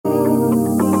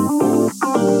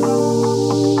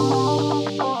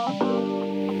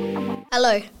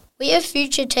We are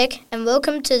Future Tech and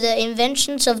welcome to the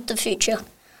Inventions of the Future.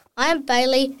 I am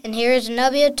Bailey and here is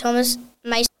Nubia Thomas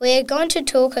Mason. We are going to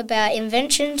talk about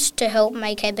inventions to help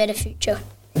make a better future.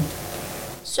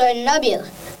 So Nubia,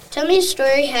 tell me a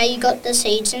story how you got the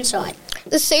seeds inside.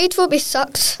 The seeds will be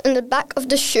sucked in the back of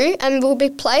the shoe and will be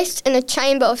placed in a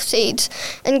chamber of seeds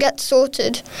and get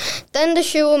sorted. Then the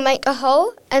shoe will make a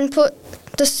hole and put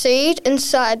the seed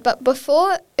inside, but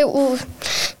before it will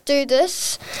do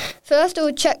this, first it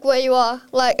will check where you are.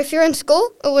 Like if you're in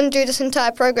school, it wouldn't do this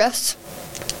entire progress.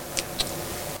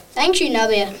 Thank you,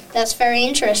 Nubia. That's very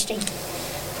interesting.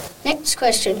 Next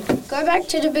question. Go back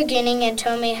to the beginning and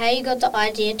tell me how you got the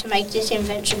idea to make this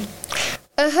invention.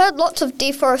 I heard lots of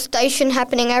deforestation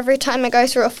happening every time I go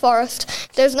through a forest.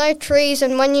 There's no trees,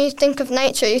 and when you think of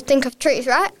nature, you think of trees,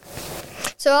 right?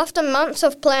 So after months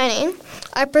of planning,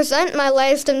 I present my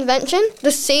latest invention,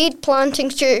 the seed planting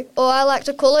shoe, or I like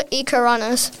to call it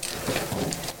eco-runners.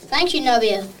 Thank you,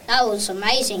 Nubia. That was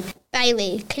amazing.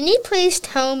 Bailey, can you please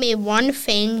tell me one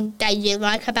thing that you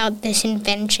like about this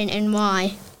invention and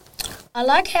why? I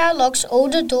like how it locks all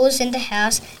the doors in the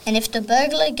house, and if the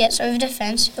burglar gets over the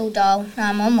fence, he'll dial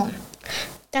 911.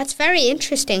 That's very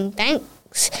interesting,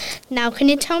 thanks. Now, can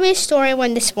you tell me a story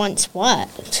when this once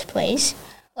worked, please?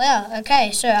 Well,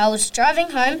 okay, so I was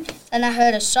driving home, and I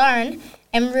heard a siren,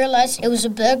 and realised it was a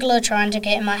burglar trying to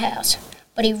get in my house.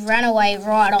 But he ran away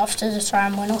right after the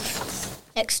siren went off.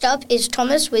 Next up is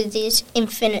Thomas with his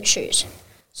Infinite Shoes.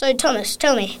 So Thomas,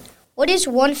 tell me, what is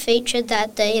one feature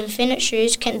that the Infinite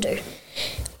Shoes can do?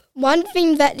 One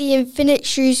thing that the Infinite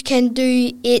Shoes can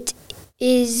do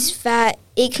is that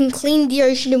it can clean the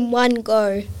ocean in one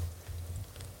go.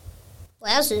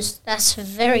 Wowzers, that's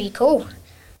very cool.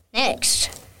 Next,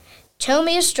 tell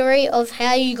me a story of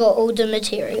how you got all the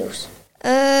materials.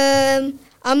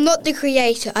 I'm not the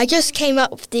creator. I just came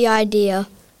up with the idea.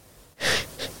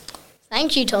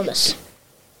 Thank you, Thomas.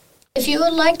 If you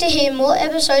would like to hear more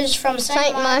episodes from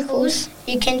St. Michael's,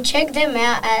 you can check them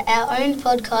out at our own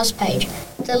podcast page.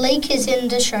 The link is in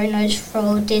the show notes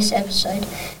for this episode.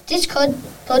 This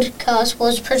podcast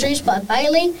was produced by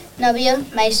Bailey, Nubia,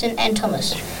 Mason and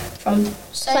Thomas from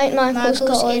St. Michael's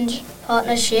College in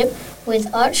partnership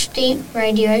with Archdeep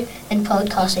Radio and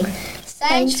Podcasting.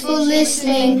 Thanks for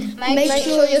listening. Make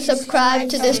sure you subscribe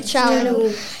to this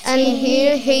channel and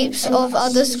hear heaps of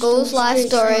other schools' life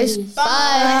stories.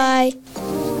 Bye.